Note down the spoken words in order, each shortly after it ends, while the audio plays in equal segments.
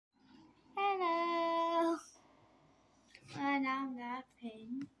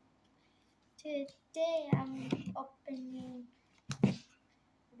Today I'm opening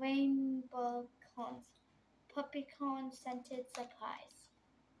rainbow cones, puppycorn scented surprise.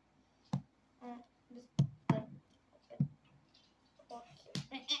 Just open. Oh, cute.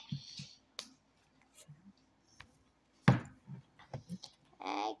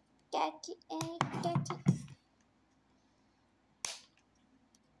 I got it. I got it.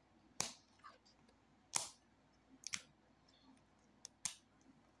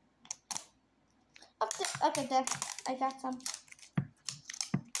 Okay, there. I got some.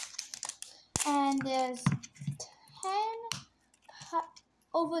 And there's 10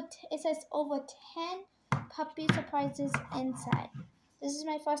 it says over 10 puppy surprises inside. This is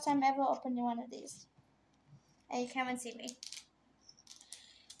my first time ever opening one of these. And you can't even see me.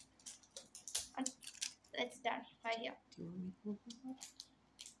 It's done right here. Do you want me to open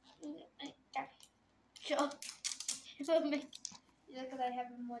it? Sure. Look, because I have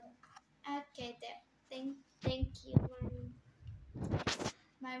more. Okay, there. Thank you, Mommy.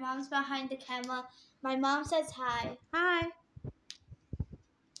 My mom's behind the camera. My mom says hi. Hi.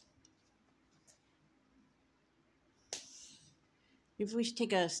 If we should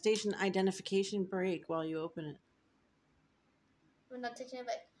take a station identification break while you open it. We're not touching it,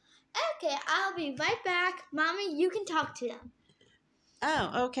 but okay, I'll be right back. Mommy, you can talk to them.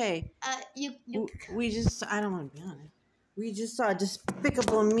 Oh, okay. We just, I don't want to be on it. We just saw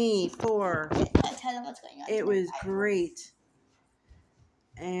Despicable Me 4. Tell them what's going on. It was great.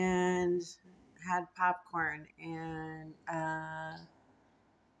 And had popcorn. And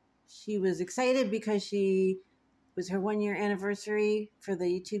she was excited because it was her 1-year anniversary for the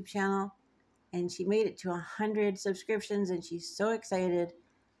YouTube channel. And she made it to 100 subscriptions. And she's so excited.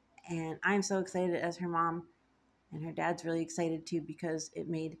 And I'm so excited as her mom. And her dad's really excited too because it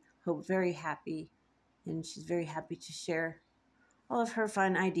made Hope very happy. And she's very happy to share all of her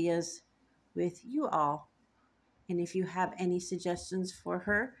fun ideas with you all. And if you have any suggestions for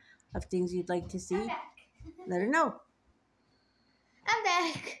her of things you'd like to see, let her know. I'm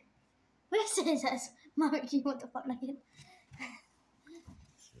back. Where's scissors? Mommy, you want the phone again?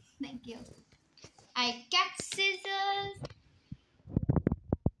 Thank you. I got scissors.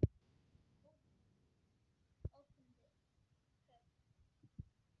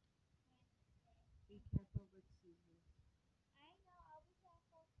 Be careful with scissors. I know, I'll be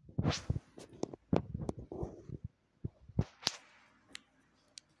careful.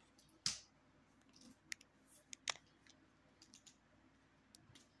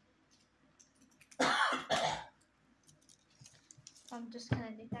 I'm just gonna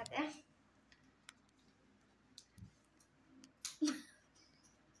leave that there.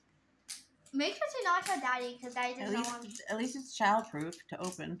 Make sure to not tell Daddy because Daddy doesn't want. At least it's childproof to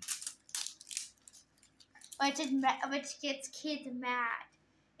open. Which gets kids mad.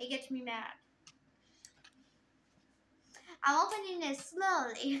 It gets me mad. I'm opening it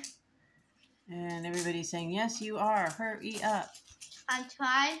slowly. And everybody's saying, yes, you are. Hurry up. I'm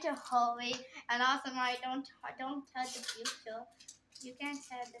trying to hurry, and also I don't tell the future. You can't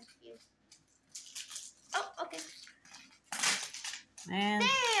tell the future. Oh, okay. And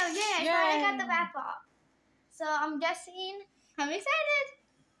Damn, yeah, I finally got the wrap off. So I'm guessing. I'm excited.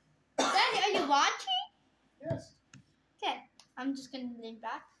 Daddy, are you watching? Yes. Okay, I'm just gonna lean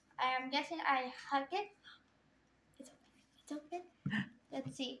back. I'm guessing I hug it. It's open.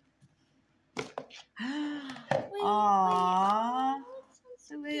 Let's see. Aww.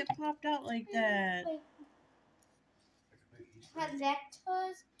 The way it popped out like that.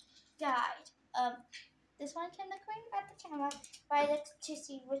 Collectors guide. This one can look right at the camera, but I look to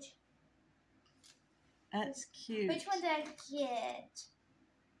see which That's cute. one did I get.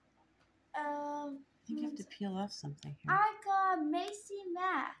 I think you have to peel off something here. I got Macy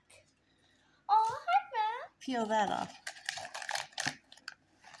Mac. Oh, hi, Mac. Peel that off.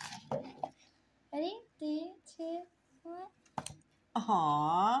 Ready? 3, 2, 1.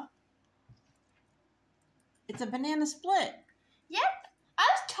 Aww. It's a banana split. Yep. I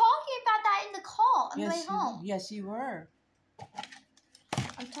was talking about that in the car on the way home. Yes, you were.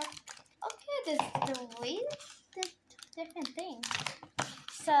 I'm talking. Okay, there's different things.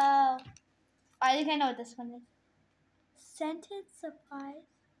 So, I think I know what this one is. Scented surprise.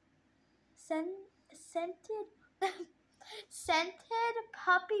 Scented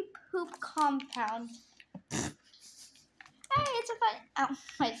puppy poop compound. Hey, it's a fun. Oh,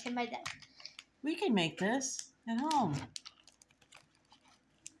 wait, it's in my desk. We can make this at home.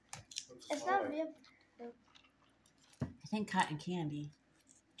 It's not real. I think cotton candy.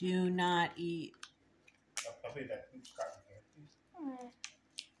 Do not eat. I'll be that poop's cotton candy.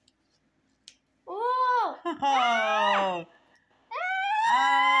 Whoa! Oh!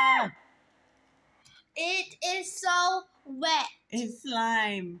 Ah! It's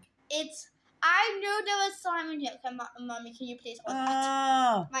slime. It's. I knew there was slime in here. Come on, Mommy, can you please hold that?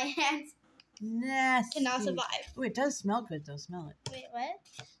 Oh, My hands nasty. cannot survive. Oh, it does smell good though. Smell it. Wait,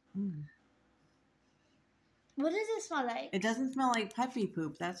 what? Mm. What does it smell like? It doesn't smell like puppy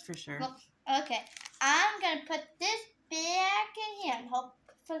poop, that's for sure. Well, okay, I'm gonna put this back in here and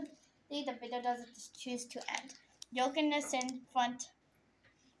hopefully the video doesn't just choose to end. Yoking this in front.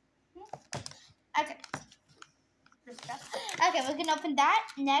 Okay. Okay, we're gonna open that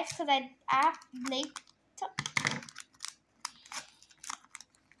next because I late.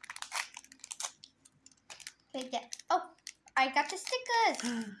 Okay, there. Oh, I got the stickers.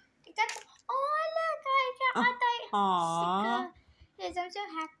 I got the, oh look, I got Aww. sticker. Yes, I'm so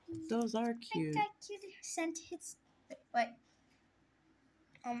happy. Those are cute. I got cute scented. Wait.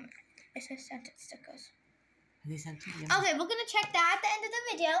 It says scented stickers. Are they scented? Okay, we're gonna check that at the end of the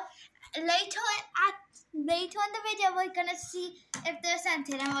video. Later in the video, we're gonna see if they're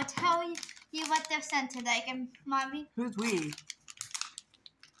scented, and we'll tell you what they're scented like. And Mommy, Who's we?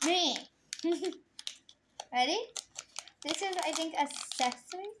 me. Ready? This is, I think,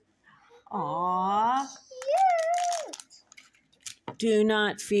 accessory. Aww. Cute. Do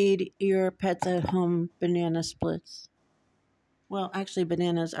not feed your pets at home banana splits. Well, actually,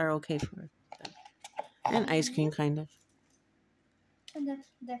 bananas are okay for them. And ice cream, kind of. And there.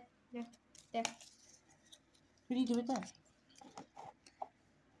 What do you do with that?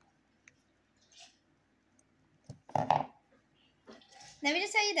 Let me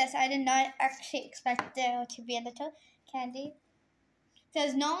just tell you this. I did not actually expect there to be a little candy.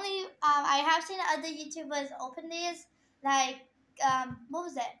 Because normally, I have seen other YouTubers open these, like, what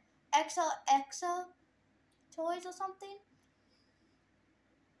was it? EXO toys or something?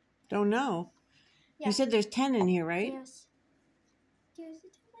 Don't know. Yeah. You said there's 10 in here, right? There's little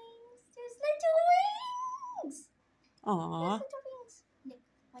wings. There's little wings. Aww. There's little wings.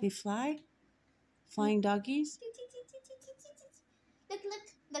 Look. They fly? Flying doggies?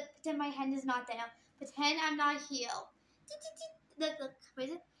 Look, pretend my hand is not there. Pretend I'm not here. Look, where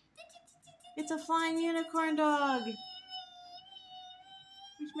is it? It's a flying unicorn dog. Which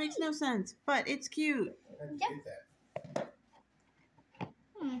makes no sense, but it's cute. How did you Yep. get that?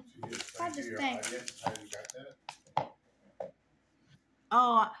 Should you explain How'd to you your think? audience how you got that?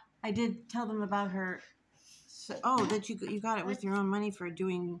 Oh, I did tell them about her. So, that you got it with your own money for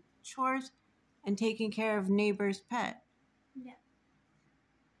doing chores and taking care of neighbor's pet. Yeah.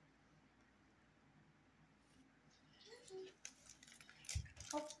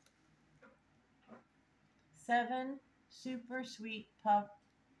 Oh. 7 super sweet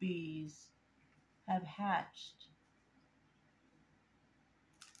puppies have hatched.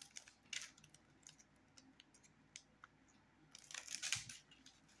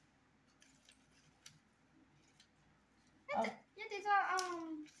 Oh. Yeah, these are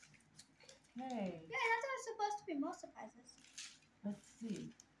Hey, yeah, that's how it's supposed to be. Most surprises. let's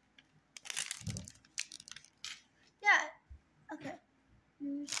see. Yeah. Okay.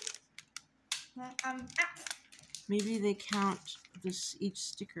 Maybe they count each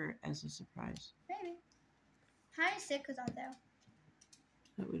sticker as a surprise. Maybe. How many stickers are there?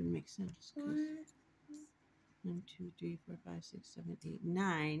 That would make sense. 1, 2, 3, 4, 5, 6, 7, 8,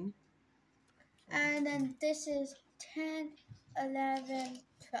 9. And then this is 10, 11,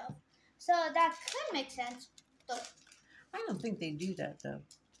 12. So that could make sense. Though. I don't think they do that though.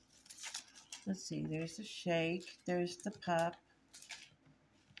 Let's see. There's the shake. There's the pup.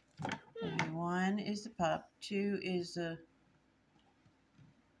 Okay, 1 is the pup. 2 is the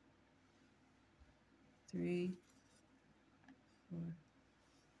 3, 4.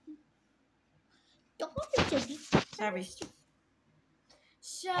 Don't be silly. Sorry.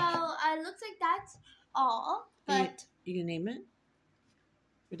 So it looks like that's all. But You can name it?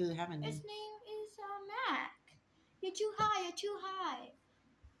 Or does it have a name? its name is Mac. You're too high. You're too high.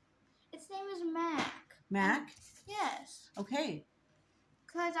 Its name is Mac. Mac? Yes. Okay.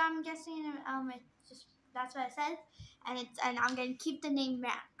 Cause I'm guessing it's just that's what it says, and I'm gonna keep the name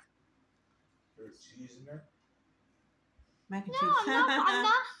Mac. There's cheese in there? Mac and No, cheese.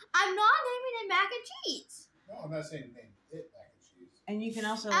 I'm not naming it mac and cheese. No, I'm not saying name it mac and cheese. And you can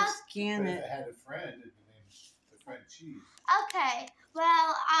also scan But if it. it had a friend, it'd be named the friend cheese. Okay.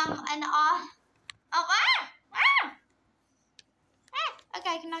 Well, okay,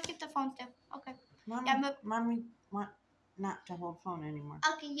 I cannot keep the phone still. Okay. Mommy, Yeah, but- Mommy want not to hold phone anymore.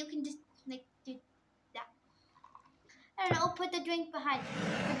 Okay, you can just like do that. I don't know. Put the drink behind.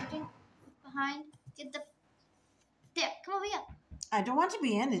 Put the drink behind. Get the there. Come over here. I don't want to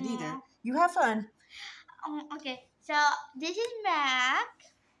be in it either. Yeah. You have fun. Okay. So this is Mac.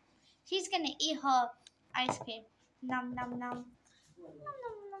 She's gonna eat her ice cream. Nom nom nom.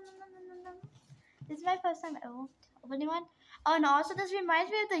 This is my first time opening one. Oh, and also this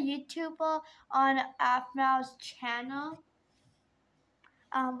reminds me of the YouTuber on Afmao's channel.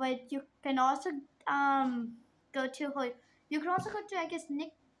 But you can also go to her. You can also go to, I guess,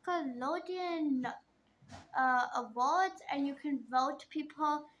 Nickelodeon awards, and you can vote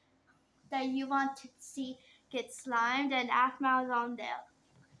people that you want to see get slimed, and Afmao is on there.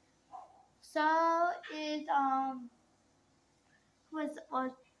 So is was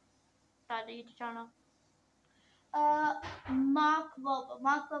that the YouTube channel? Mark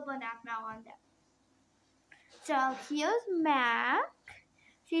Wobble and Afmao on there. So here's Mac.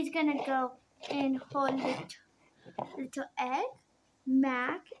 She's gonna go in her little egg.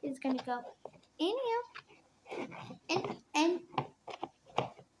 Mac is gonna go in here. In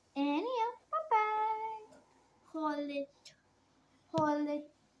here. Bye bye. Her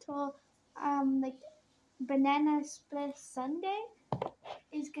little like banana split sundae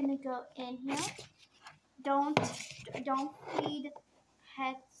is gonna go in here. Don't feed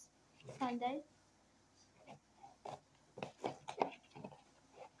pets sundae.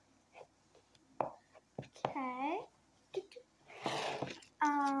 Okay.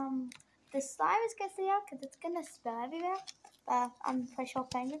 The slime is gonna stay out because it's gonna spill everywhere. But I'm for sure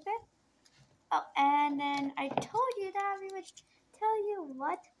playing with it. Oh, and then I told you that we would tell you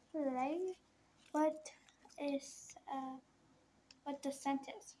what the scent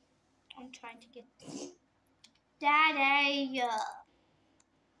is. I'm trying to get Daddy.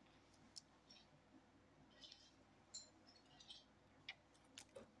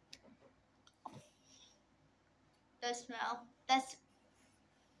 The smell. That's.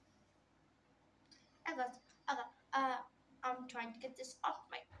 I'm trying to get this off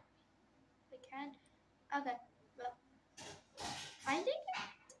my. We can. Okay. Well, I think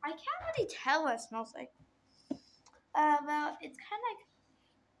I can't really tell what it smells like. Well, it's kind of like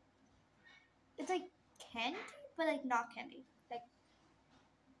it's like candy, but like not candy, like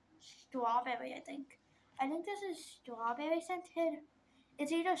strawberry. I think this is strawberry scented.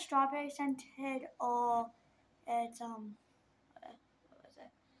 It's either strawberry scented or it's what was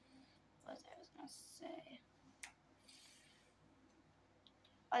it? What was I gonna say?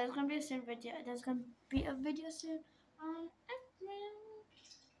 Oh, there's gonna be a soon video. There's gonna be a video soon on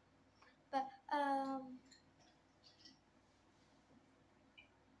but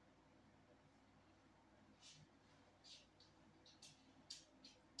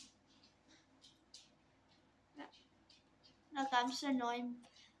look, I'm just annoying.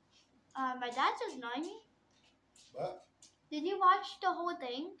 My dad's just annoying me. What? Did you watch the whole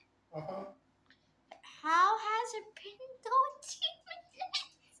thing? Uh-huh. How has it been 13 minutes?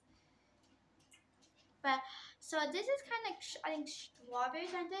 But so this is kind of I think strawberry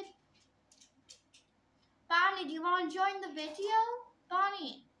scented. Bonnie, do you want to join the video?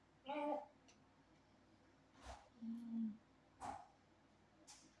 Bonnie. No.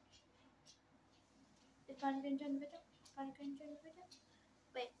 Is Bonnie going to join the video? Bonnie going to join the video?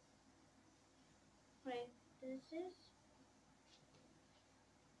 Wait. This is.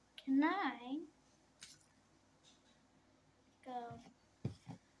 Can I go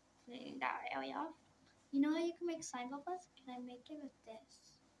clean that area off? You know how you can make slime bubbles? Can I make it with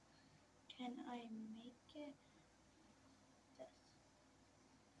this? Can I make it this?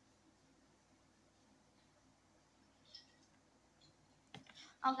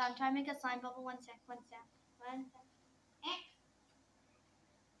 Okay, I'm trying to make a slime bubble. One sec.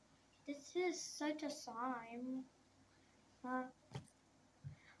 This is such a slime.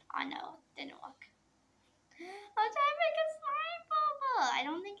 I know, it didn't work. I'm trying to make a slime bubble. I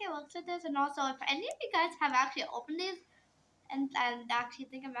don't think it works with this. And also, if any of you guys have actually opened these and actually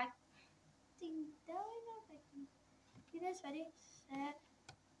think I'm acting, I don't know if I can do this. Ready, set.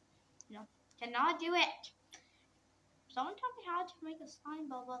 No, cannot do it. Someone tell me how to make a slime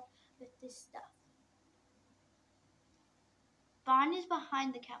bubble with this stuff. Bonnie's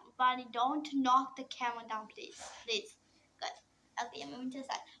behind the camera. Bonnie, don't knock the camera down, please. Please. Good. Okay, I'm moving to the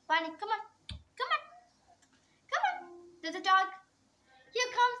side. Bonnie, come on. Come on. Come on. There's a dog. Here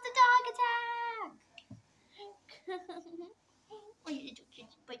comes the dog attack. Oh, you little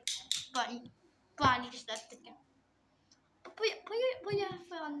kitty. Wait. Bonnie just left the camera. Put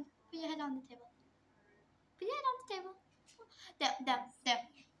your head on the table. Put your head on the table. There.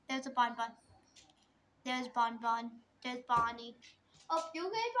 There's a Bon. There's Bon. There's Bonnie. Oh, you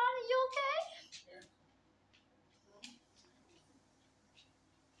okay, Bonnie? You okay?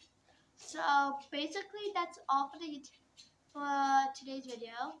 So basically, that's all for today's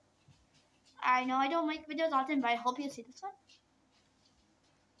video. I know I don't make videos often, but I hope you see this one.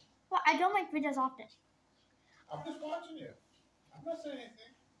 Well, I don't make videos often. I'm just watching you. I'm not saying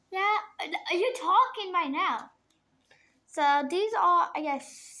anything. Yeah, you're talking right now. So these are, I guess,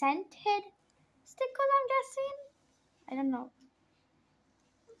 scented stickers, I'm guessing. I don't know.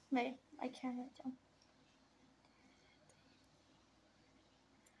 Wait, I can't tell.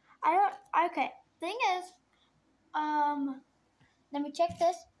 I don't, okay. Thing is, let me check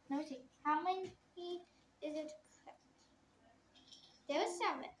this. Let me see. How many is it? There is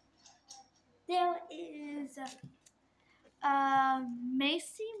 7. There is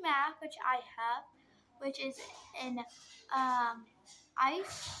Macy Mac, which I have, which is an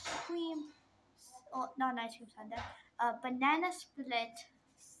ice cream, or not an ice cream sundae, banana split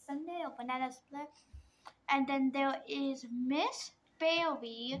sundae or banana split. And then there is Miss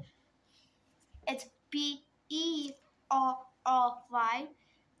Berry. It's Berry,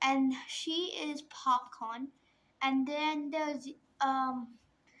 and she is popcorn. And then there's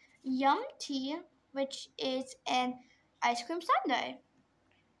Yum Tea, which is an ice cream sundae.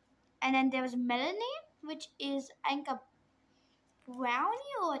 And then there's Melanie, which is I think a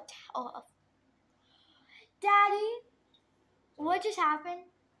brownie or a Daddy, what just happened?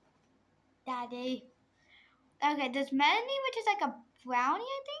 Daddy. Okay, there's Melanie, which is like a brownie,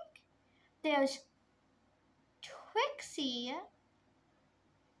 I think. There's Trixie,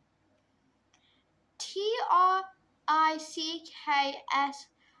 Tricksy,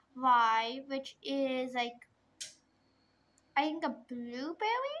 which is like I think a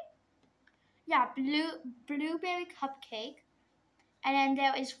blueberry. Yeah, blueberry cupcake. And then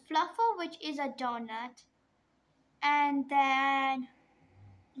there is Fluffle, which is a donut. And then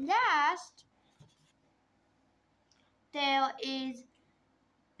last, there is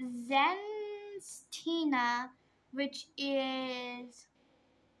Zenstina, which is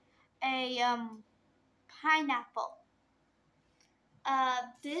a pineapple.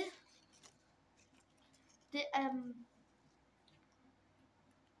 This the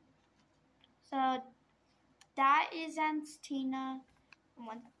so that is Zenstina.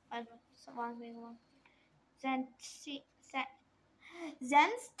 One, one.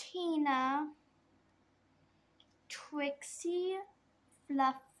 Zenstina, Trixie,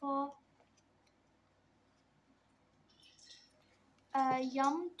 Fluffle,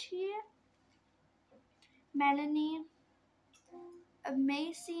 Yum Tea, Melanie,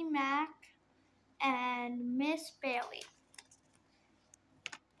 Macy Mac, and Miss Bailey.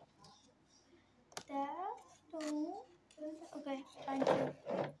 Okay, trying to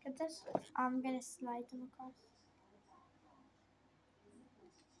get this. I'm gonna slide them across.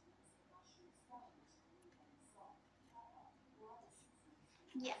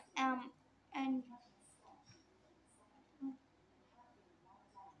 Yeah, and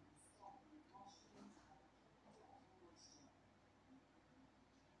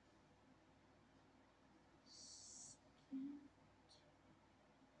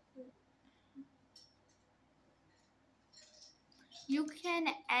you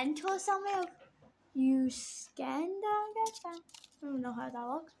can enter somewhere. You scan down, I guess. I don't know how that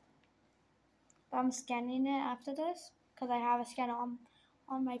works. But I'm scanning it after this because I have a scanner on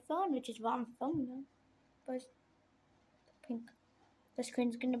my phone, which is what I'm filming on. But it's pink. The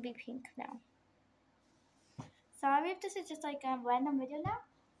screen's gonna be pink now. Sorry if this is just like a random video now,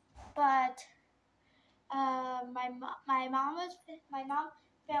 but my mom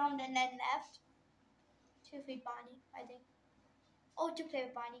filmed and then left to feed Bonnie, I think. Oh, to play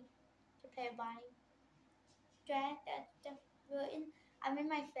with Bonnie. I'm in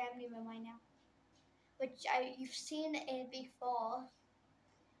my family room right now, which you've seen it before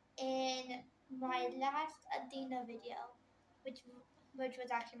in my last Adina video, which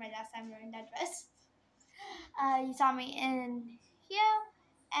was actually my last time wearing that dress. You saw me in here,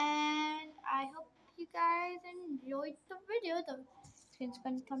 and I hope you guys enjoyed the video. The screen's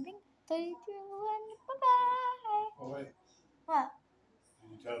going to come pink. 3, 2, 1, bye-bye. Oh, wait. What?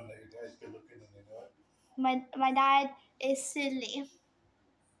 Did you tell them that your dad's good looking and they know it? My dad is silly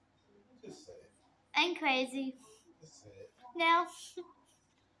Just say it. and crazy. Just say it. Now,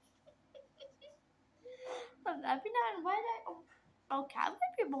 every now and then, okay, I'm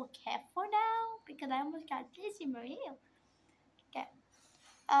gonna be more careful now because I almost got dizzy, Maria. Okay.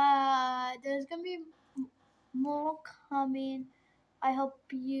 There's gonna be more coming. I hope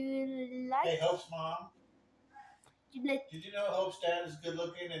you like. Hey, Hope's mom. You like. Did you know Hope's dad is good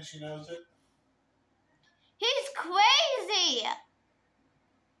looking and she knows it? He's crazy.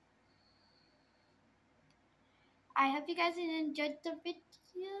 I hope you guys enjoyed the video,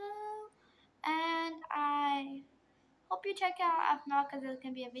 and I hope you check out Aftermath because there's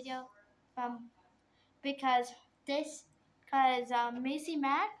gonna be a video because Macy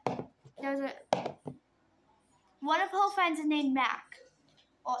Mac, there's a One of her friends is named Mac.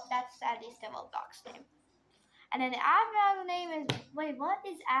 Oh, that's at least their Roblox name. And then Ahmed's name is... Wait, what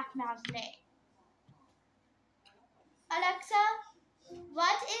is Ahmed's name? Alexa,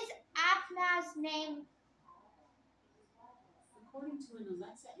 what is Ahmed's name? According to an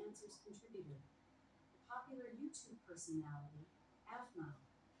Alexa Answers contributor, the popular YouTube personality, Afma,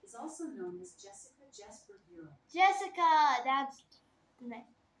 is also known as Jessica Jesper Bureau. Jessica, that's the name.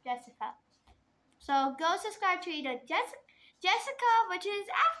 Jessica. So go subscribe to either Jessica, which is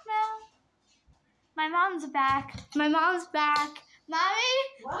Ahmed. My mom's back. My mom's back. Mommy,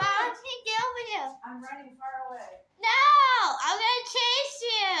 What? Mom, get over here. I'm running far away. No, I'm gonna chase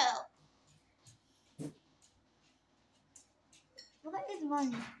you. What is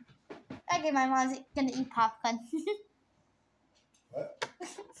mommy? Okay, my mom's gonna eat popcorn. What?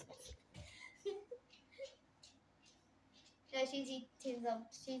 No, she's eating some.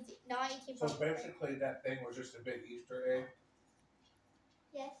 She's not eating So popcorn. basically, that thing was just a big Easter egg.